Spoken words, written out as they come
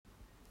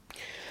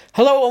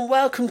Hello and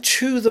welcome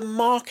to the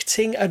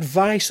Marketing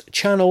Advice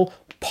Channel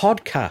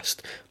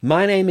podcast.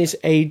 My name is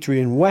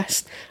Adrian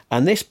West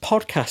and this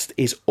podcast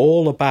is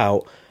all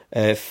about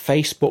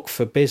Facebook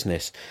for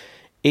Business.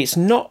 It's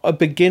not a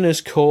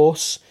beginner's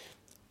course.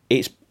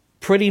 It's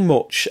pretty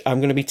much, I'm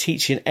going to be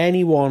teaching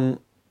anyone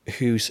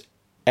who's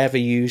ever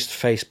used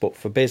Facebook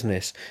for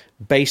Business.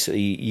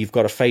 Basically, you've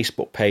got a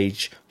Facebook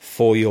page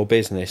for your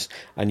business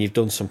and you've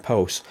done some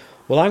posts.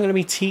 Well, I'm going to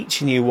be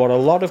teaching you what a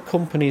lot of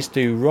companies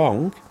do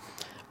wrong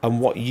and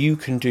what you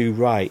can do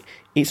right.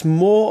 It's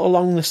more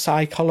along the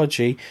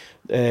psychology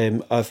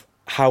of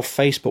how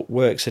Facebook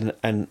works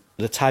and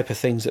the type of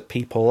things that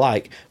people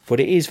like, but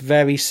it is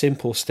very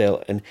simple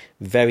still and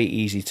very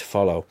easy to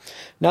follow.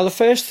 Now, the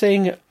first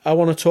thing I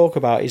want to talk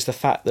about is the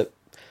fact that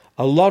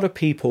a lot of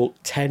people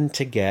tend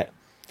to get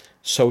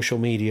social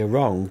media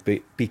wrong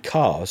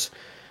because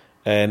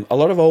a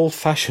lot of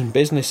old-fashioned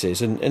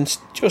businesses and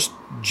just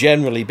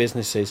generally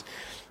businesses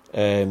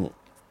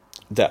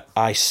that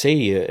I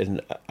see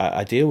and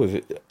I deal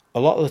with, a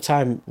lot of the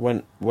time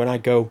when I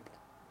go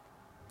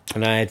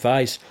and I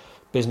advise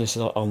businesses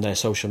on their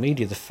social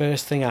media, the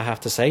first thing I have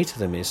to say to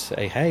them is,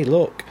 say, hey,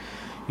 look,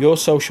 your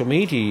social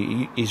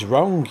media is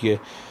wrong.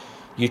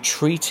 You're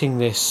treating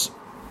this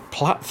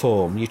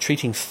platform, you're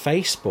treating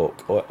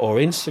Facebook or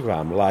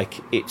Instagram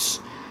like it's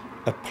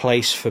a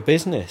place for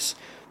business.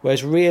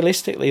 Whereas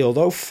realistically,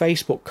 although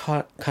Facebook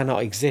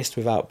cannot exist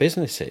without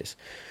businesses,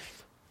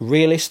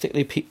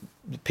 realistically,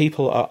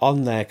 people are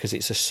on there because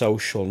it's a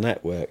social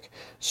network.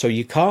 So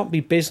you can't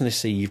be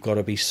businessy, you've got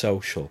to be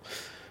social.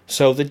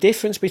 So the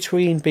difference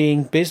between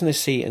being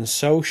businessy and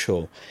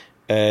social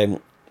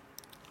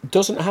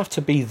doesn't have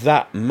to be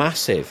that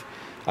massive.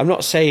 I'm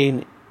not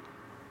saying,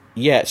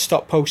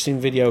 stop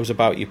posting videos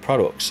about your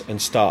products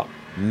and start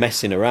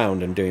messing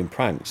around and doing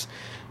pranks,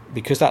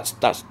 because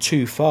that's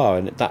too far,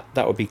 and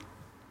that would be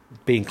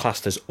being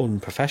classed as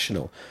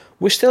unprofessional.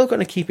 We're still going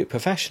to keep it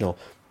professional,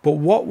 but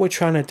what we're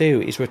trying to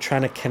do is we're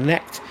trying to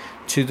connect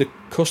to the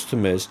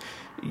customers,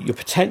 your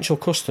potential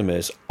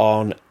customers,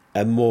 on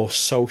a more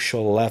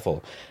social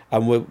level.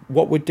 And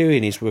what we're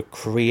doing is we're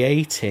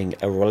creating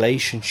a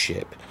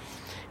relationship.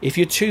 If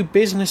you're too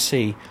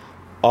businessy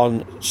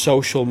on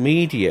social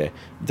media,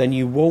 then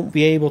you won't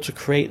be able to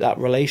create that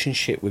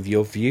relationship with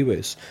your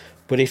viewers.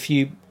 But if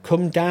you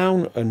come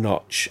down a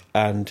notch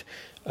and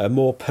are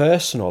more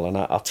personal, and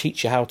I'll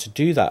teach you how to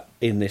do that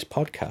in this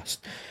podcast,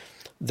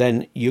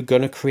 then you're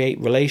going to create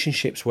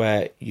relationships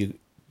where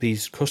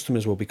these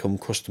customers will become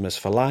customers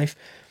for life.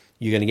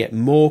 You're going to get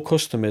more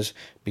customers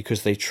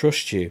because they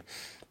trust you.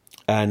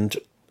 And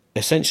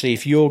essentially,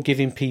 if you're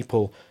giving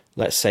people,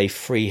 let's say,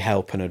 free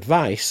help and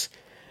advice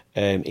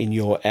in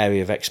your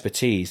area of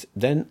expertise,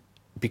 then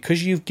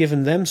because you've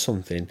given them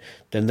something,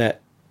 then they're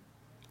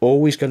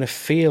always going to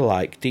feel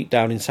like deep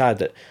down inside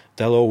that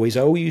they'll always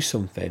owe you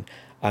something,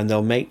 and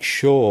they'll make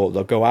sure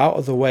they'll go out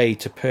of the way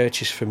to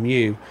purchase from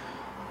you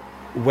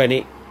when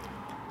it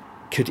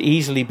could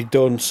easily be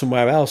done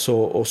somewhere else,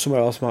 or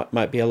somewhere else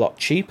might be a lot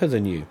cheaper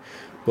than you.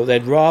 But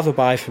they'd rather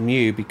buy from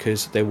you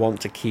because they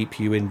want to keep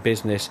you in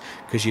business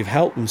because you've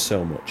helped them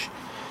so much.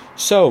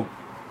 So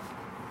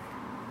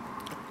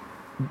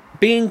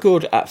being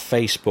good at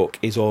Facebook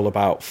is all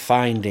about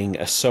finding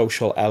a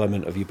social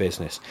element of your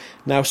business.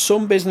 Now,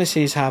 some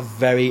businesses have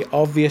very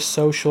obvious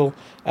social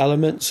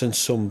elements and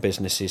some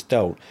businesses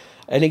don't.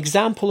 An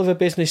example of a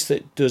business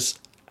that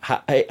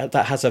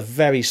that has a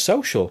very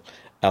social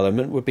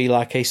element would be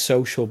like a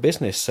social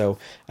business, so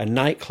a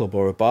nightclub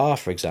or a bar,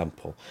 for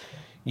example.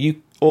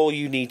 All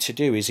you need to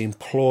do is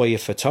employ a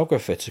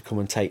photographer to come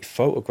and take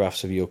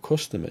photographs of your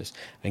customers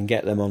and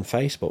get them on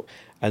Facebook,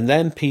 and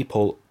then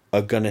people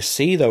are going to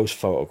see those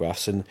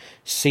photographs and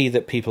see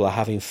that people are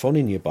having fun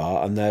in your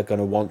bar, and they're going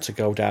to want to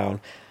go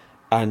down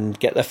and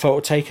get their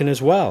photo taken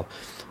as well.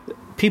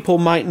 People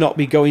might not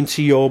be going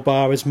to your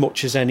bar as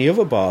much as any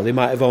other bar. They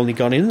might have only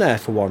gone in there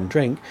for one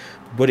drink,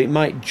 but it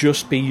might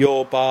just be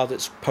your bar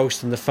that's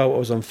posting the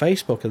photos on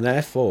Facebook, and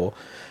therefore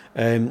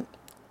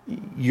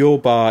your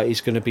bar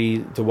is going to be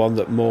the one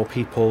that more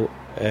people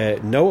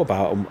know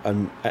about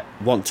and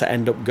want to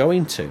end up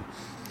going to.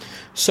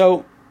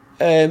 So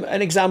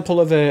an example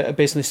of a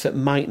business that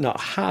might not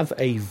have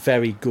a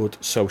very good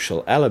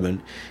social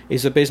element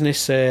is a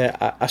business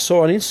I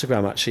saw on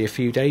Instagram actually a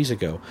few days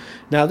ago.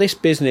 Now, this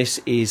business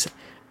is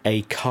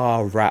a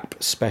car wrap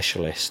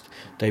specialist.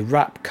 They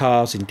wrap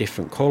cars in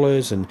different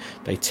colours and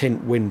they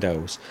tint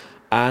windows,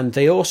 and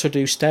they also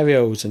do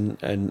stereos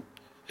and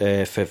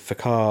for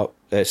car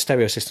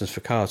stereo systems for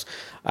cars.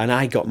 And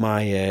I got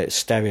my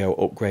stereo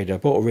upgraded. I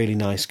bought a really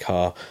nice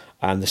car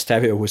and the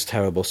stereo was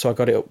terrible, so I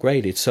got it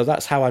upgraded. So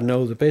that's how I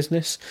know the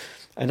business,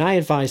 and I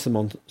advised them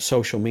on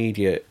social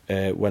media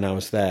when I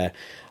was there,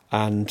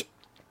 and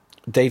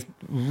they've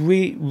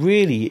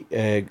really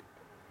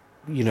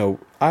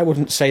I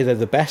wouldn't say they're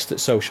the best at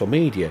social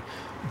media,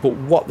 but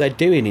what they're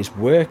doing is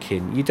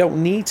working. You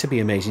don't need to be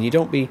amazing. You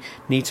don't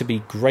need to be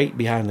great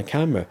behind the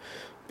camera,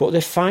 but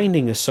they're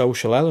finding a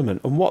social element.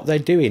 And what they're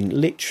doing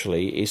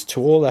literally is, to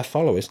all their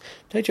followers,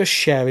 they're just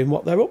sharing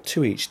what they're up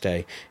to each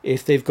day.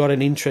 If they've got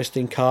an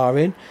interesting car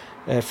in,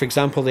 for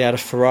example, they had a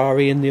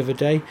Ferrari in the other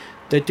day,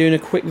 they're doing a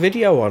quick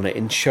video on it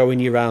and showing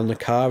you around the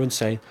car and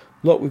saying,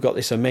 look, we've got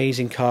this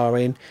amazing car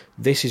in,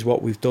 this is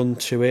what we've done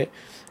to it.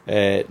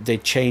 They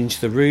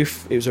changed the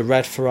roof. It was a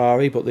red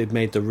Ferrari, but they've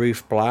made the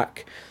roof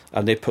black,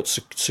 and they put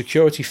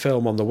security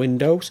film on the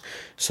windows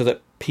so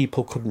that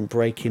people couldn't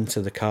break into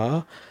the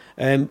car.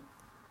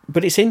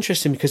 But it's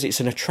interesting because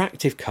it's an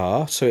attractive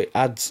car, so it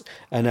adds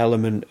an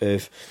element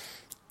of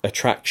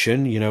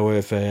attraction,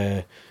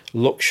 of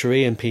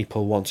luxury, and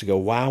people want to go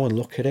wow and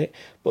look at it.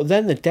 But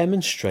then they're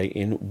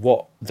demonstrating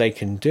what they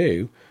can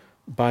do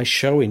by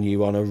showing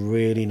you on a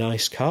really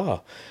nice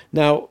car.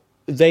 Now,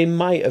 they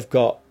might have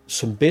got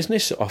some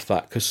business off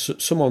that because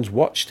someone's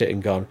watched it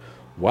and gone,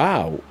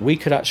 wow, we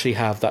could actually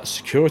have that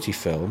security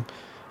film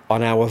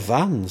on our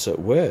vans at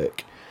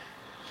work.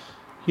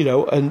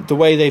 And the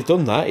way they've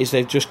done that is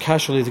they've just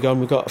casually gone,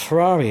 we've got a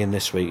Ferrari in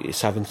this week,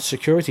 it's having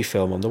security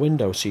film on the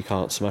windows so you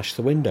can't smash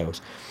the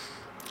windows.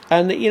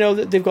 And,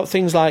 they've got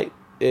things like,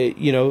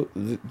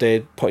 they're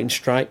putting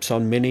stripes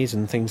on minis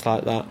and things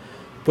like that.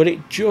 But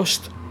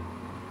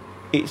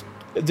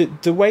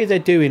the way they're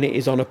doing it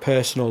is on a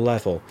personal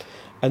level.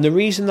 And the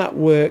reason that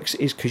works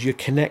is because you're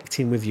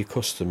connecting with your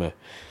customer.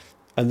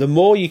 And the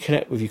more you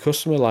connect with your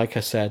customer, like I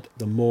said,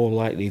 the more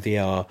likely they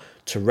are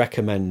to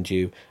recommend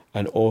you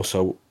and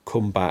also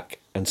come back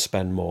and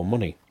spend more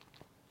money.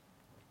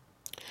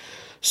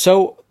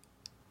 So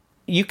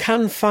you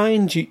can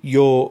find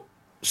your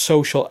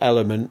social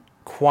element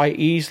quite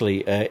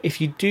easily. If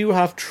you do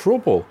have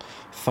trouble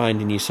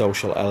finding your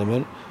social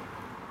element,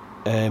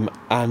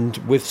 and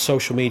with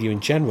social media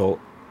in general,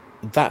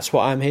 that's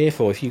what I'm here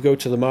for. If you go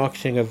to the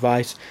Marketing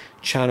Advice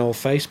Channel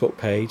Facebook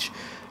page,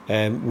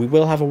 we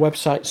will have a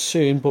website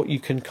soon, but you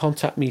can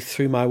contact me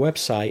through my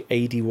website,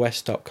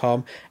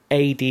 adiwest.com,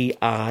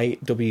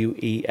 adiwest.com,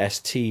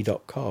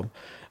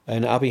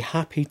 and I'll be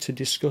happy to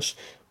discuss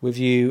with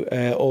you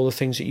all the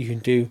things that you can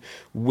do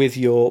with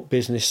your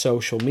business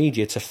social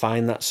media to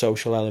find that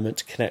social element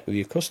to connect with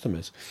your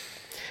customers.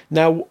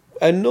 Now,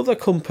 another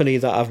company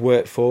that I've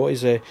worked for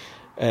is a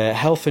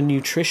health and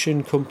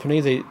nutrition company.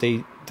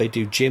 They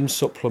do gym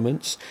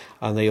supplements,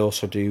 and they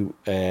also do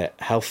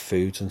health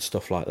foods and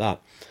stuff like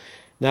that.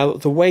 Now,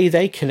 the way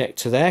they connect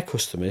to their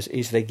customers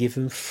is they give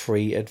them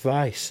free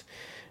advice.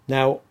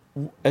 Now,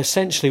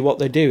 essentially what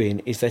they're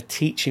doing is they're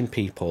teaching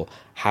people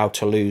how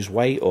to lose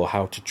weight or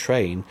how to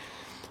train.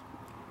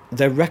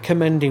 They're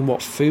recommending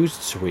what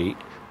foods to eat,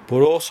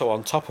 but also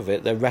on top of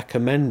it, they're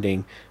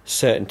recommending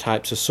certain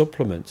types of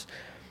supplements.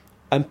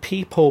 And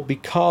people,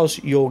 because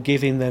you're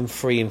giving them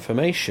free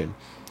information,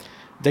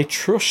 they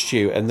trust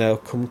you and they'll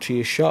come to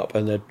your shop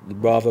and they'd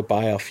rather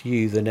buy off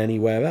you than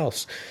anywhere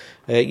else.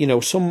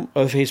 Some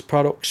of his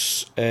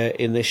products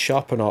in this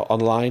shop and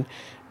online,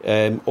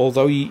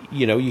 although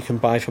you can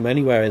buy from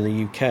anywhere in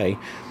the UK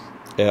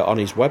on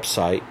his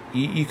website,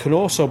 you can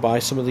also buy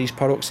some of these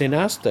products in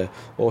Asda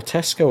or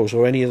Tesco's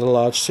or any of the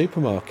large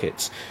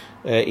supermarkets.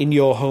 In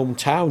your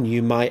hometown,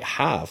 you might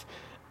have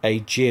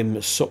a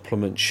gym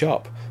supplement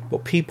shop,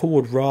 but people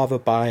would rather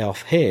buy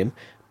off him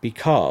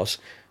because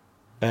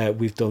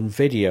we've done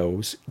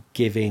videos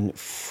giving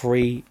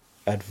free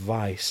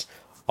advice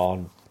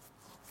on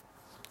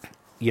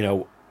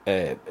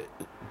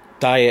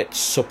diet,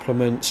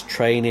 supplements,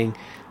 training,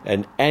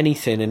 and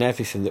anything and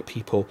everything that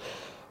people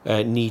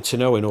need to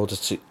know in order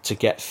to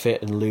get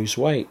fit and lose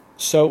weight.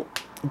 So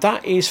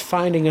that is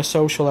finding a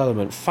social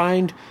element.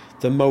 Find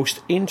the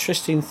most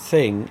interesting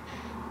thing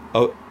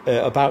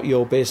about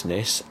your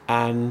business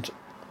and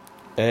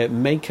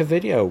make a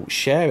video,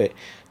 share it.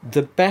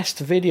 The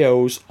best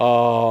videos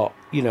are,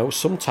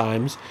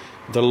 sometimes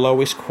the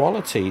lowest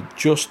quality,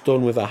 just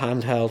done with a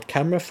handheld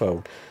camera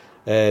phone.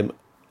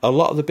 A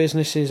lot of the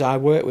businesses I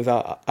work with,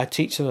 I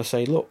teach them, I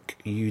say, look,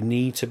 you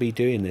need to be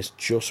doing this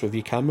just with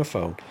your camera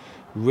phone.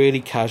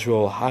 Really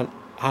casual,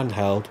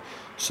 handheld,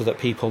 so that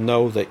people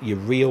know that you're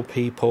real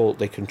people,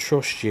 they can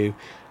trust you,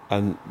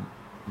 and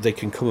they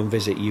can come and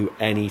visit you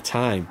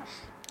anytime.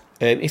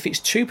 If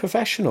it's too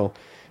professional,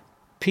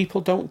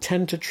 people don't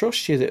tend to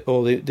trust you,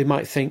 or they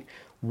might think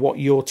what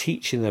you're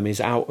teaching them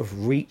is out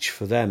of reach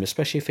for them,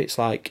 especially if it's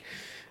like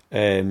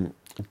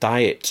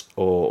diet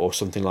or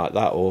something like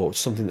that, or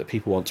something that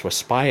people want to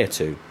aspire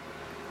to.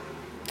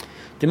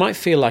 They might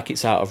feel like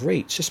it's out of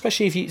reach,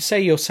 especially if you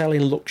say you're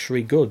selling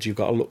luxury goods, you've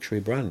got a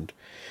luxury brand.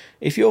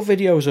 If your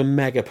videos are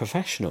mega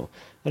professional,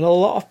 then a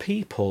lot of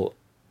people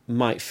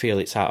might feel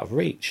it's out of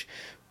reach.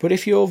 But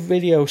if your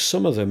videos,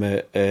 some of them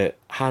are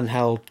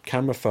handheld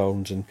camera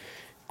phones and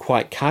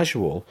quite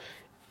casual,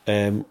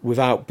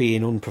 without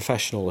being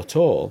unprofessional at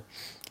all,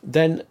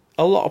 then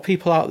a lot of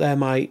people out there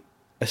might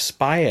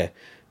aspire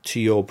to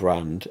your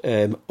brand,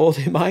 or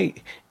they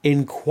might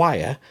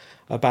inquire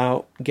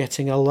about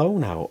getting a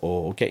loan out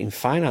or getting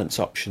finance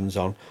options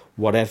on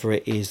whatever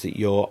it is that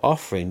you're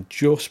offering,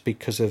 just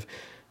because of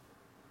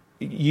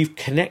you've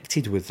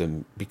connected with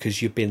them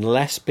because you've been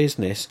less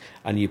business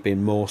and you've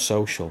been more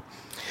social.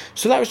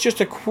 So that was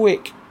just a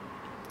quick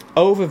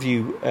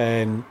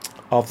overview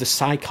of the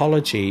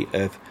psychology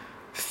of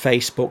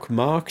Facebook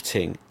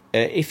marketing.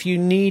 If you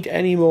need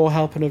any more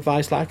help and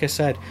advice, like I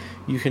said,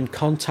 you can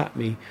contact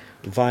me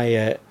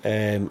via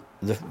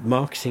the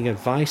Marketing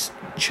Advice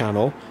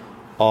channel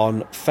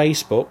on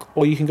Facebook,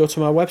 or you can go to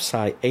my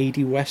website,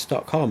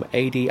 adiwest.com,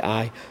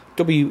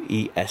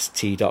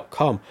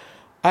 adiwest.com.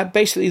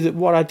 Basically,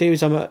 what I do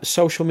is I'm a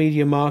social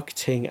media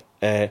marketing,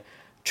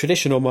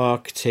 traditional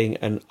marketing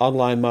and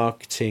online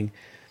marketing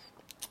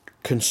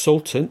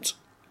consultant.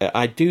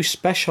 I do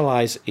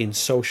specialise in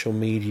social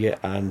media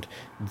and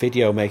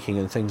video making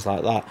and things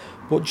like that.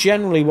 But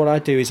generally what I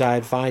do is I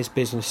advise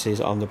businesses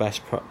on the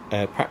best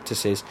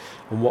practices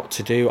and what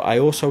to do. I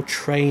also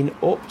train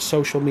up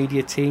social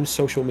media teams,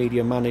 social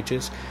media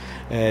managers,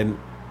 and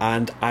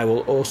I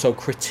will also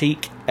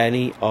critique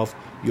any of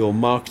your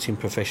marketing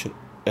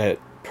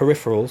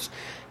peripherals.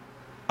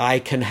 I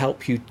can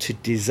help you to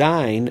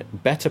design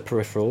better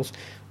peripherals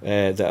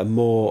that are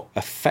more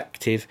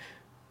effective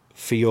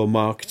for your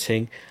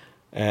marketing.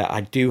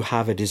 I do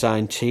have a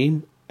design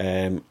team.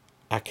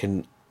 I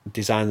can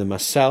design them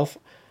myself,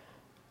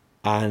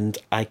 and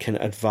I can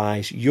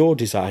advise your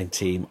design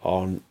team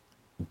on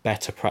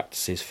better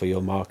practices for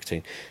your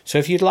marketing. So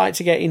if you'd like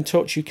to get in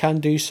touch, you can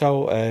do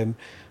so.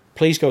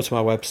 Please go to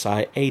my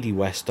website,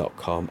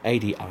 adiwest.com,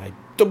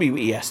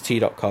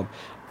 adiwest.com,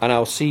 and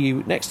I'll see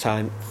you next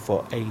time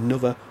for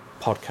another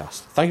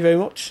podcast. Thank you very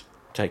much.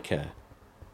 Take care.